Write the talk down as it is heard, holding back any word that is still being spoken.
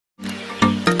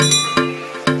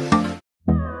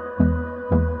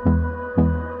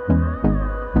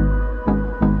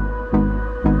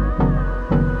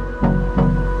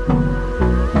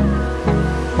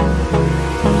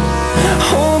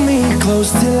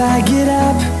I get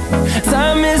up.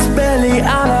 Time is barely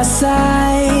on our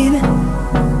side.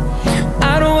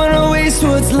 I don't wanna waste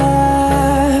what's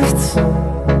left.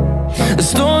 The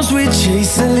storms we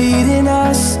chase are leading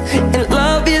us, and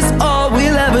love is all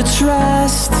we'll ever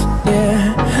trust.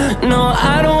 Yeah, no,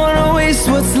 I don't wanna waste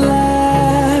what's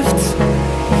left.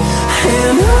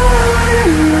 And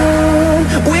on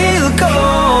we'll go,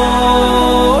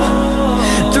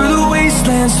 through the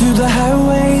wastelands, through the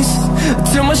highways,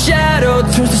 till my shadow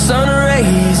turns to sun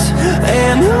rays.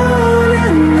 And on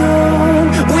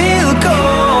we'll go,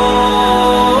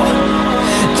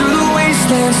 through the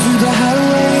wastelands, through the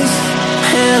highways,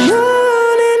 and on we'll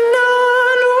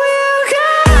go.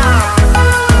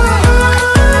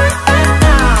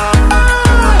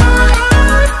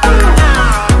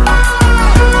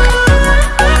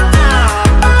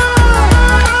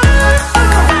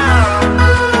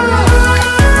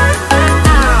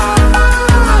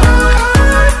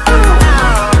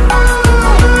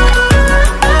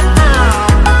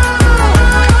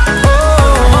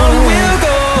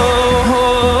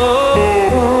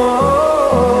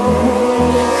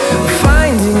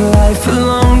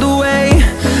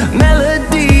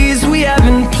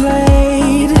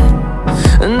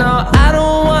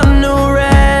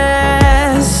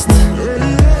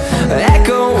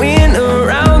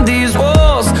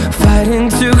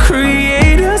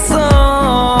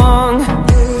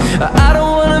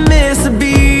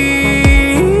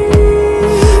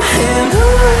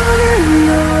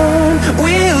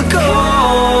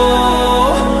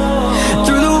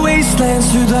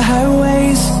 Through the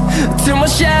highways, till my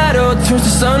shadow turns to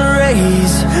sun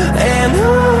rays. And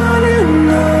on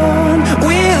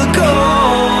we'll go,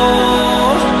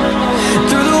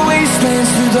 through the wastelands,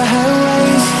 through the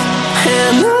highways,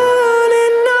 and on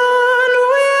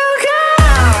we'll go.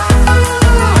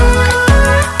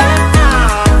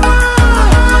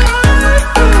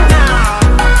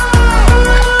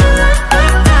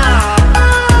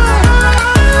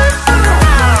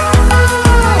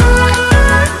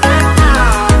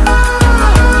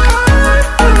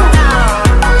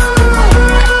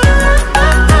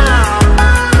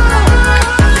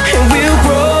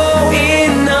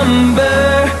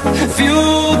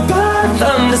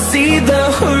 See the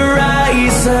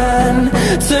horizon,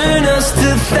 turn us to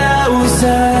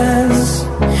thousands,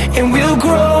 and we'll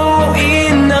grow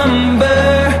in number,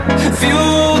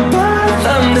 fueled by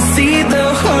them. To see the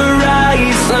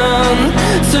horizon,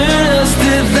 turn us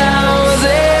to thousands,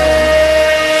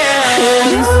 and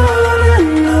on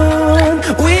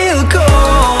we'll go,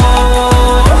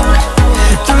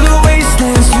 through the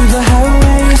wastelands, through the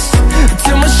highways,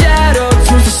 till my shadow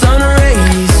turns to sun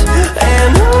rays.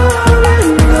 And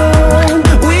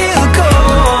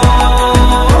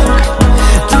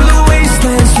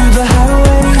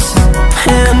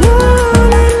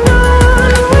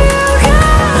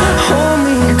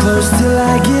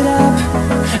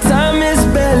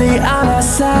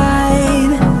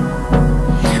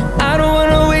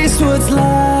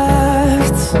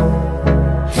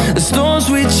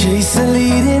we chase are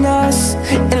leading us,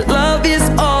 and love is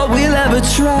all we'll ever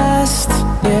trust.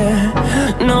 Yeah,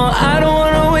 no, I don't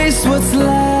wanna waste what's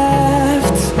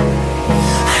left.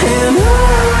 And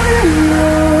on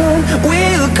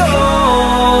we'll go,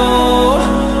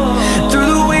 through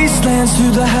the wastelands,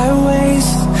 through the highways,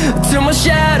 till my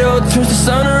shadow turns to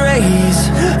sun rays.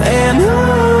 And on